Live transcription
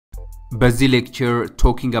በዚህ ሌክቸር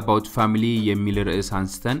talking about family የሚል ርዕስ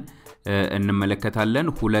አንስተን እንመለከታለን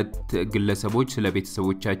ሁለት ግለሰቦች ስለ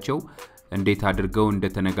ቤተሰቦቻቸው እንዴት አድርገው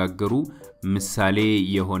እንደተነጋገሩ ምሳሌ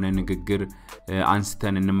የሆነ ንግግር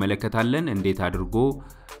አንስተን እንመለከታለን እንዴት አድርጎ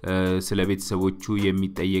ስለ ቤተሰቦቹ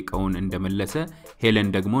የሚጠየቀውን እንደመለሰ ሄለን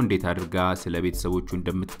ደግሞ እንዴት አድርጋ ስለ ቤተሰቦቹ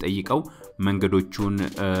እንደምትጠይቀው መንገዶቹን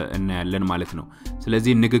እናያለን ማለት ነው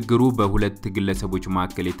ስለዚህ ንግግሩ በሁለት ግለሰቦች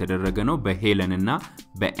መካከል የተደረገ ነው በሄለን እና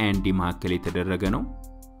በአንዲ መካከል የተደረገ ነው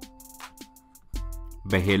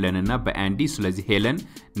በሄለን እና በአንዲ ስለዚህ ሄለን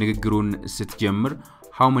ንግግሩን ስትጀምር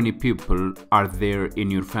How many people are there in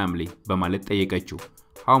your family? በማለት ጠየቀችው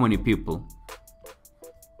How many people?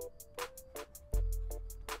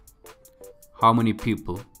 How many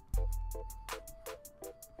people?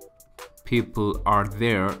 People are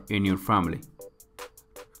there in your family?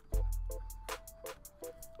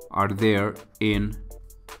 Are there in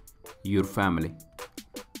your family?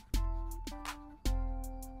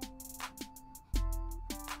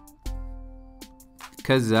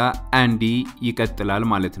 ከዛ አንዲ ይቀጥላል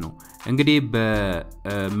ማለት ነው እንግዲህ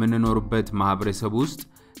በመንኖርበት ማህበረሰብ ውስጥ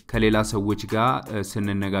ከሌላ ሰዎች ጋር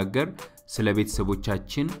ስንነጋገር ስለ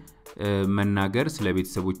ቤተሰቦቻችን መናገር ስለ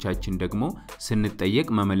ቤተሰቦቻችን ደግሞ ስንጠየቅ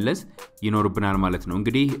መመለስ ይኖርብናል ማለት ነው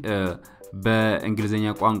እንግዲህ በእንግሊዘኛ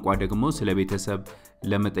ቋንቋ ደግሞ ስለ ቤተሰብ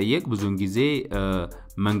ለመጠየቅ ብዙን ጊዜ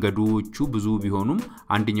መንገዶቹ ብዙ ቢሆኑም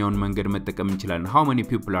አንደኛውን መንገድ መጠቀም እንችላለን How many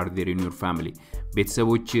people are there in your family?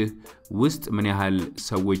 ቤተሰቦች ውስጥ ምን ያህል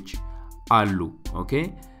ሰዎች አሉ ኦኬ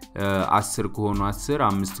 10 ከሆኑ 10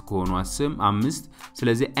 5 ከሆኑ 5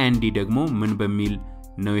 ስለዚህ አንዲ ደግሞ ምን በሚል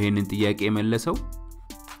ነው ይሄንን ጥያቄ የመለሰው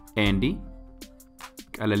አንዲ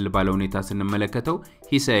ቀለል ባለ ሁኔታ ስንመለከተው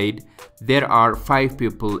he said there are 5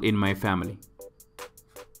 people in my family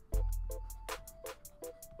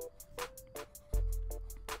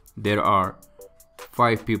There are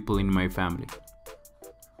 5 people in my family.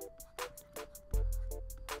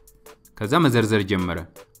 ከዛ መዘርዘር ጀመረ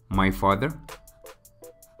My father,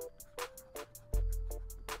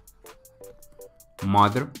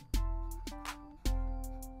 mother,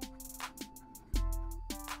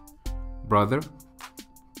 brother,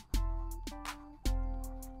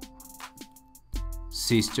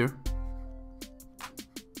 sister,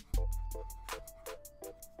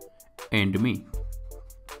 and me.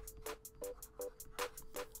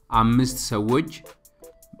 አምስት ሰዎች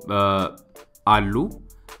አሉ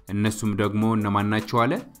እነሱም ደግሞ እነማን ናቸው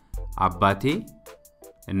አለ አባቴ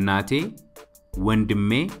እናቴ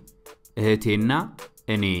ወንድሜ እህቴና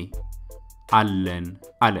እኔ አለን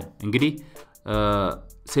አለ እንግዲህ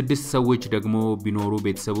ስድስት ሰዎች ደግሞ ቢኖሩ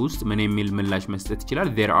ቤተሰብ ውስጥ ምን የሚል ምላሽ መስጠት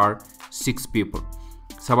ይችላል there are 6 people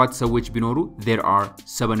ሰባት ሰዎች ቢኖሩ there are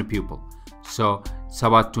 7 people so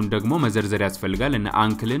ሰባቱን ደግሞ መዘርዘር ያስፈልጋል እና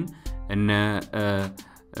አንክልን እና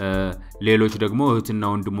ሌሎች ደግሞ እህትና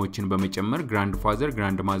ወንድሞችን በመጨመር ግራንድ ፋዘር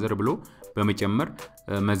ግራንድ ማዘር ብሎ በመጨመር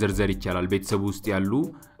መዘርዘር ይቻላል ቤተሰብ ውስጥ ያሉ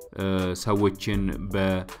ሰዎችን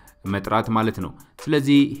በመጥራት ማለት ነው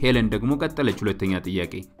ስለዚህ ሄለን ደግሞ ቀጠለች ሁለተኛ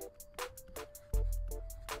ጥያቄ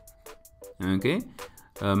ኦኬ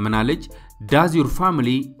ምን አለች Does your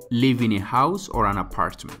family live in a house or an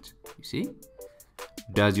apartment you see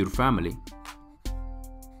Does your family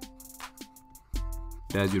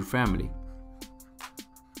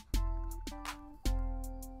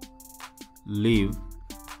live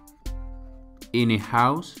in a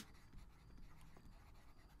house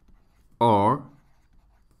or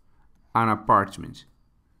an apartment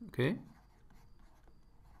okay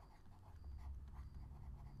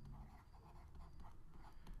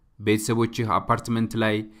ቤተሰቦች አፓርትመንት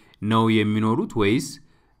ላይ ነው የሚኖሩት ወይስ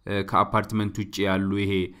ከአፓርትመንት ውጪ ያሉ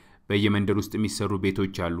ይሄ በየመንደር ውስጥ የሚሰሩ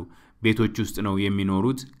ቤቶች አሉ ቤቶች ውስጥ ነው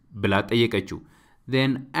የሚኖሩት ብላ ጠየቀችው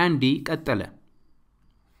then አንዲ ቀጠለ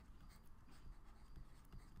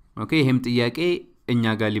ኦኬ ይሄም ጥያቄ እኛ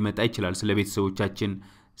ጋር ሊመጣ ይችላል ስለ ቤተሰቦቻችን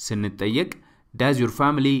ስንጠየቅ Does your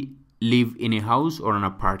family live in a house or an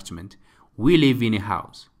apartment We live in a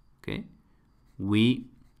house okay We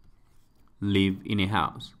live in a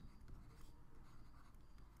house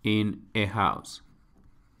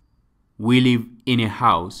We live in a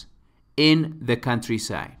house in the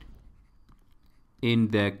countryside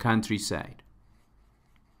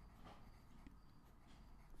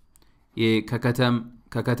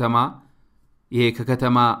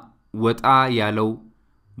ከከተማ ወጣ ያለው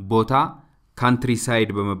ቦታ ካንትሪሳይድ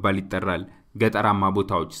በመባል ይጠራል ገጠራማ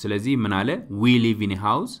ቦታዎች ስለዚህ ምን አለ we live in a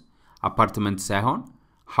house አፓርትመንት ሳይሆን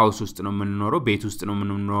ሃውስ ውስጥ ነው የምንኖረው ቤት ውስጥ ነው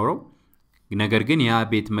የምንኖረው ነገር ግን ያ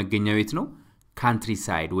ቤት መገኛ ቤት ነው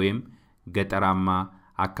ካንትሪሳይድ ወይም ገጠራማ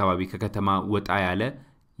አካባቢ ከከተማ ወጣ ያለ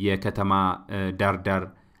የከተማ ዳርዳር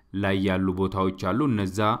ላይ ያሉ ቦታዎች አሉ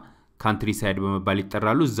እነዛ ካንትሪሳይድ በመባል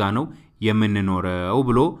ይጠራሉ እዛ ነው የምንኖረው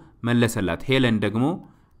ብሎ መለሰላት ሄለን ደግሞ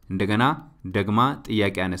እንደገና ደግማ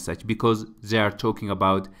ጥያቄ አነሳች because they are talking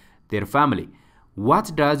about their family what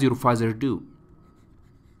does your father do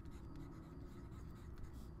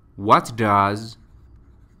what does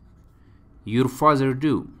your father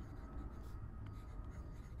do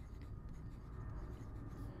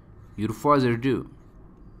your father do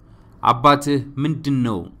አባትህ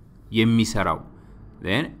ምንድነው የሚሰራው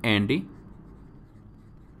then Andy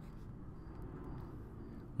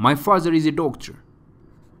my father is a doctor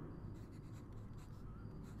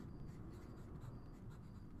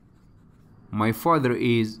my father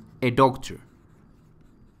is a doctor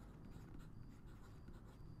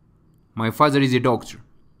my father is a doctor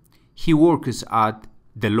he works at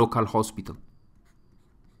the local hospital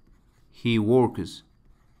he works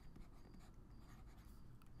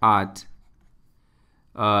at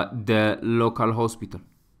the local hospital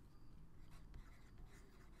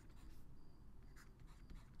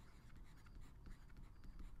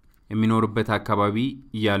የሚኖርበት አካባቢ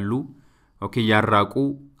ያሉ ኦኬ ያራቁ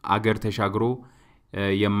አገር ተሻግሮ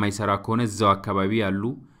የማይሰራ ከሆነ እዛው አካባቢ ያሉ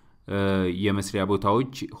የመስሪያ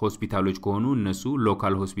ቦታዎች ሆስፒታሎች ከሆኑ እነሱ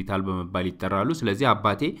ሎካል ሆስፒታል በመባል ይጠራሉ ስለዚህ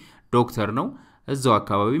አባቴ ዶክተር ነው እዛው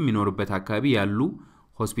አካባቢ የሚኖርበት አካባቢ ያሉ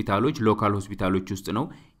ሆስፒታሎች ሎካል ሆስፒታሎች ውስጥ ነው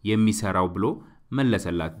የሚሰራው ብሎ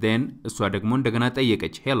መለሰላት then እሷ ደግሞ እንደገና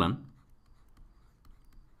ጠየቀች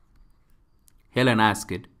Helen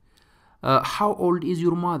asked how old is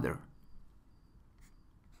your mother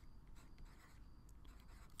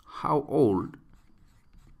how old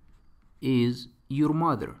is your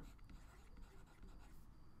mother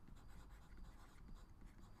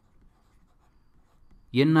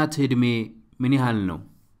የእናትህ እድሜ ምን ያህል ነው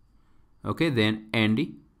okay then Andy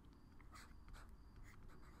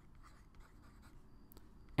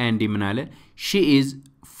ምን አለ she is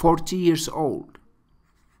 40 years old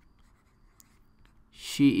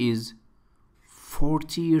she is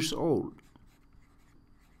 40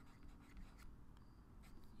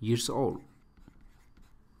 years old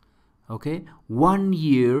okay 1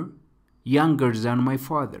 year younger than my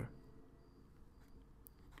father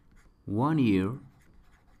 1 year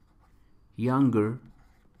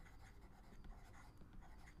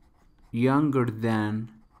younger than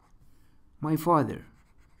my father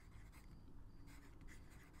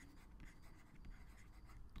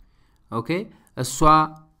okay እሷ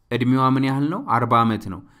እድሜዋ ምን ያህል ነው 40 አመት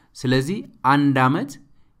ነው ስለዚህ 1 አመት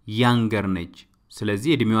younger ነች ስለዚህ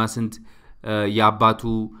እድሜዋ ስንት ያባቱ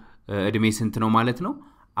እድሜ ስንት ነው ማለት ነው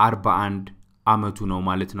 41 አመቱ ነው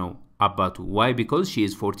ማለት ነው አባቱ why because she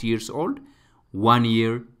is 40 years old 1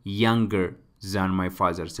 year younger than my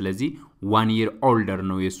father ስለዚህ 1 year older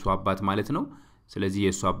ነው የሱ አባት ማለት ነው ስለዚህ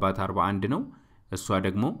የሱ አባት 41 ነው እሷ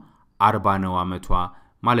ደግሞ 40 ነው አመቷ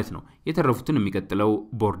ማለት ነው የተረፉትን የሚቀጥለው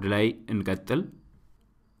ቦርድ ላይ እንቀጥል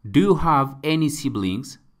do you have any siblings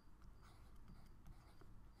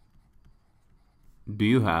do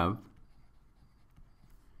you have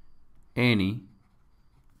any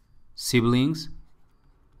siblings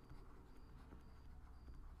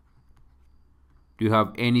do you have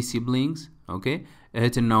any siblings okay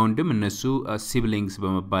እህትና ወንድም እነሱ siblings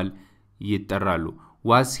በመባል ይጠራሉ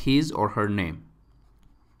was his or her name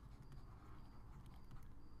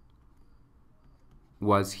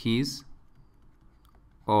was his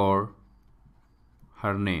or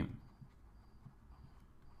her name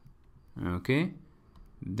okay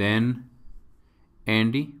then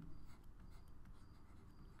Andy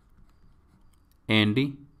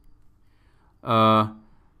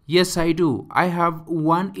yes I do I have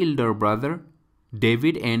one elder brother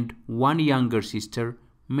David and one younger sister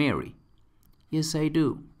Mary yes I do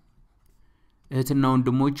እህትና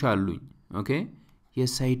ወንድሞች አሉኝ okay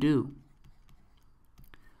yes I do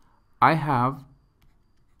I have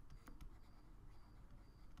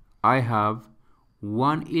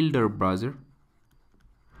one elder brother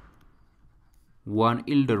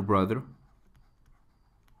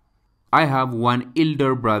I have one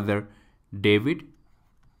elder brother David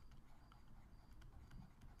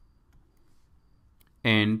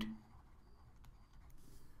and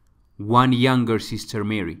one younger sister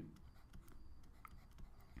Mary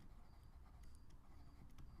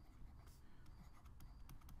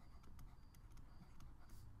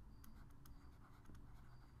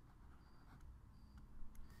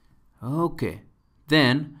okay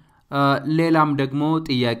then ሌላም ደግሞ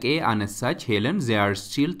ጥያቄ አነሳች ሄለን they are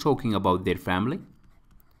still talking about their family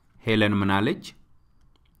ሄለን ምን አለች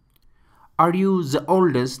are you the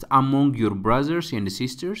oldest among your brothers and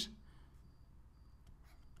sisters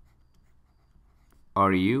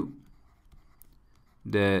are you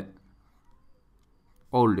the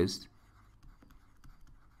oldest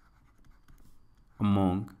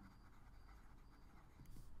among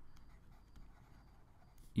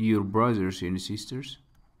your brothers and sisters?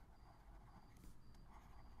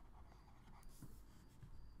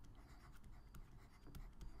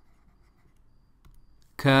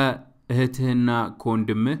 ከእህትህና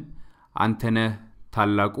ከወንድምህ አንተ ነህ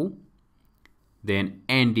ታላቁ? Then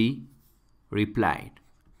Andy replied.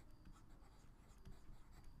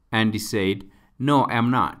 Andy said, no, I am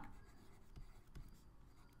not.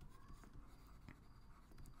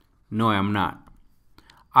 No, I am not.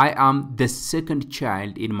 I am the second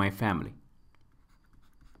child in my family.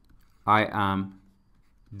 I am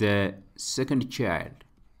the second child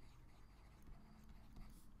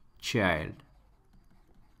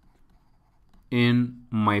in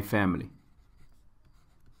my family.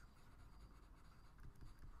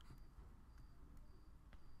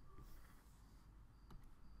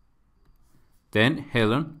 Then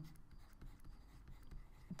Helen,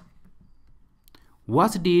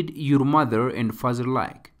 what did your mother and father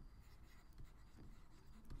like?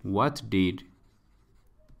 What did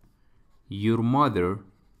your mother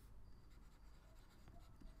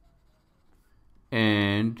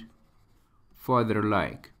and father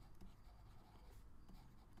like?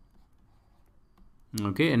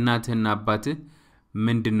 Okay, እናትህና አባትህ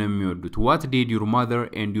ምንድነው የሚወዱት? What did your mother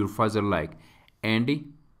and your father like? Andy?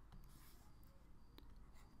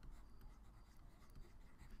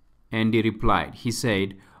 Andy replied. He said,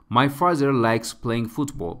 my father likes playing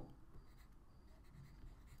football.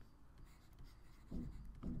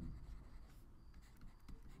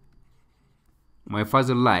 My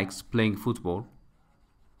father likes playing football.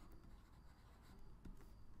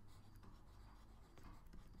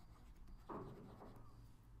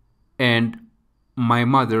 And my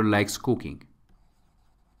mother likes cooking.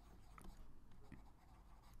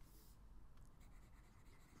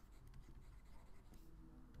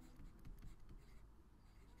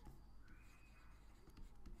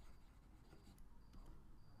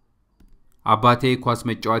 አባቴ ኳስ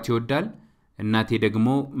መጫወት ይወዳል እናቴ ደግሞ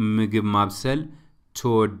ምግብ ማብሰል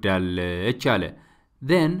ትወዳለች አለ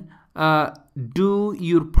Then do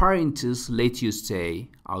your parents let you stay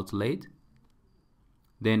out late?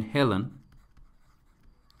 Then Helen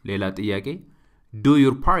ሌላ ጥያቄ Do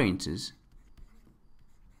your parents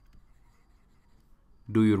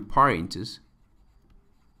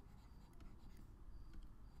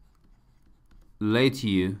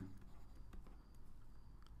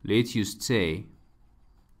let you stay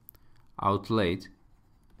out late?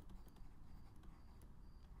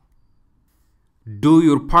 Do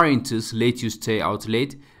your parents let you stay out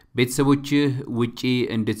late? ቤተሰቦችህ ውጪ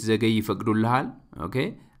እንድትዘገይ ይፈቅዱልሃል? Okay,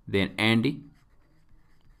 then Andy.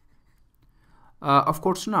 Of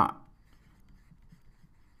course not.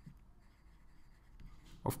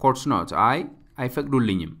 Of course not.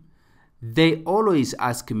 አይፈቅዱልኝም. They always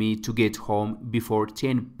ask me to get home before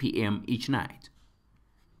 10 p.m. each night.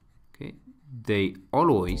 Okay, they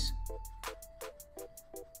always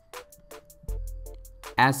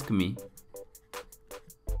ask me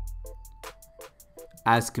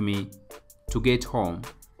to get home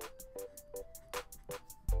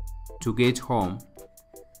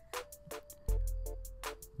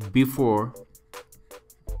before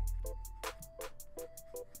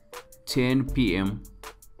 10 p.m.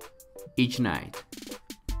 each night.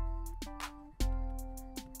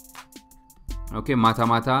 Okay,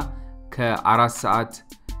 ማታ ከ4 ሰዓት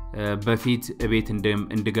በፊት ቤት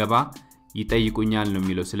እንድገባ ይጠይቁኛል ነው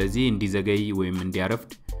የሚለው ስለዚህ እንዲዘገይ ወይም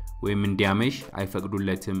እንዲያረፍድ ወይም እንዲያመሽ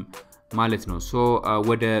አይፈቅዱለትም ማለት ነው ሶ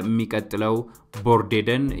ወደ የሚቀጥለው ቦርድ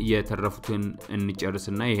ሄደን የተረፉትን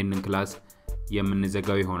እንጨርስና ይሄንን ክላስ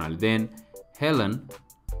የምንዘጋው ይሆናል then Helen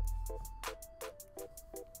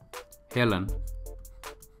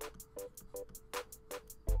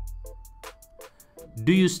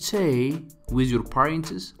do you stay with your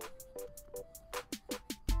parents?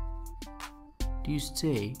 Do you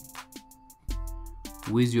stay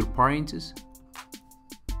with your parents?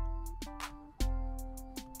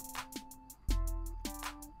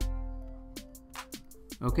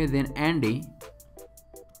 Okay, then Andy.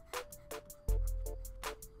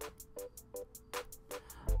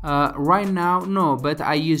 Right now, no, but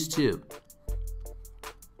I used to.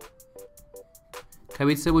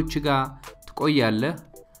 ከቤተሰቦች ጋር ትቆያለህ?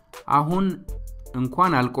 አሁን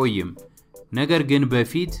እንኳን አልቆይም። ነገር ግን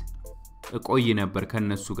በፊት እቆይ ነበር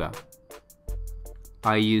ከነሱ ጋር.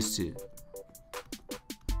 I used to.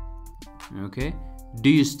 Okay. Do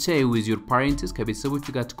you stay with your parents? ከቤተሰቦች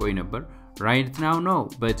ጋር ትቆይ ነበር? Right now, no,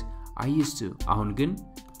 but I used to. አሁን ግን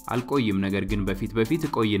አልቆይም ነገር ግን በፊት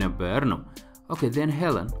እቆይ ነበር ነው. Okay, then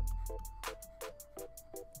Helen.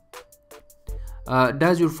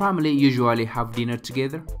 Does your family usually have dinner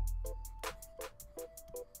together?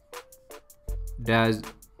 Does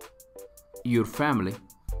your family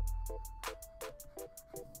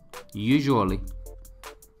usually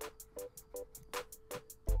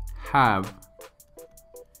have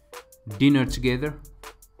dinner together?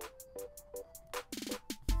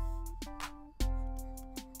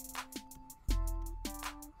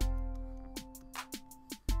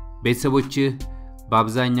 ቤተሰቦችህ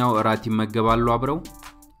በአብዛኛው እራት ይመገባሉ አብረው?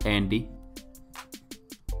 Andy.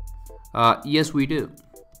 Yes, we do.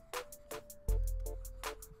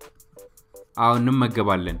 አዎ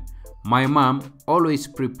እንመገባለን. My mom always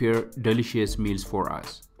prepare delicious meals for us.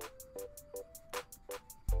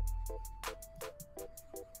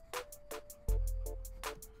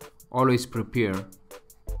 Always prepare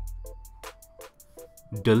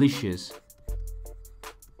delicious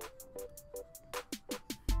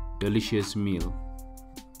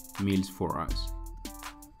meals for us.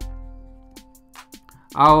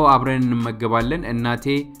 አዎ አብረን እንመገባለን እናቴ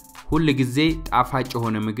ሁሉ ጊዜ ጣፋጭ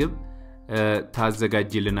ሆነ ምግብ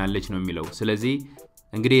ታዘጋጅልናለች ነው የሚለው ስለዚህ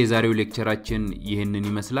እንግዲህ የዛሬው ሌክቸራችን ይሄንን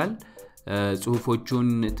ይመስላል ጽሁፎቹን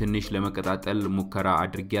ትንሽ ለመቀጣጠል ሙከራ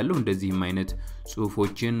አድርጌያለሁ እንደዚህም አይነት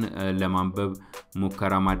ጽሁፎችን ለማንበብ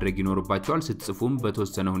ሙከራ ማድረግ ይኖርባቸዋል ስትጽፉም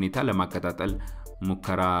በተወሰነ ሁኔታ ለማቀጣጠል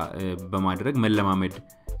ሙከራ በማድረግ መለማመድ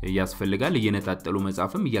ያስፈልጋል እየነጣጠሉ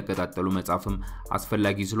መጻፍም እያቀጣጠሉ መጻፍም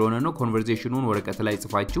አስፈላጊ ስለሆነ ነው ኮንቨርሴሽኑን ወረቀት ላይ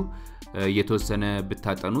ጽፋችሁ የተወሰነ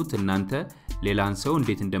ብታጠኑት እናንተ ሌላን ሰው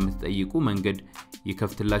እንዴት እንደምትጠይቁ መንገድ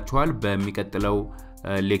ይከፍትላችኋል በሚቀጥለው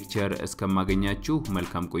ሌክቸር እስከማገኛችሁ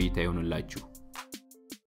መልካም ቆይታ ይሁንላችሁ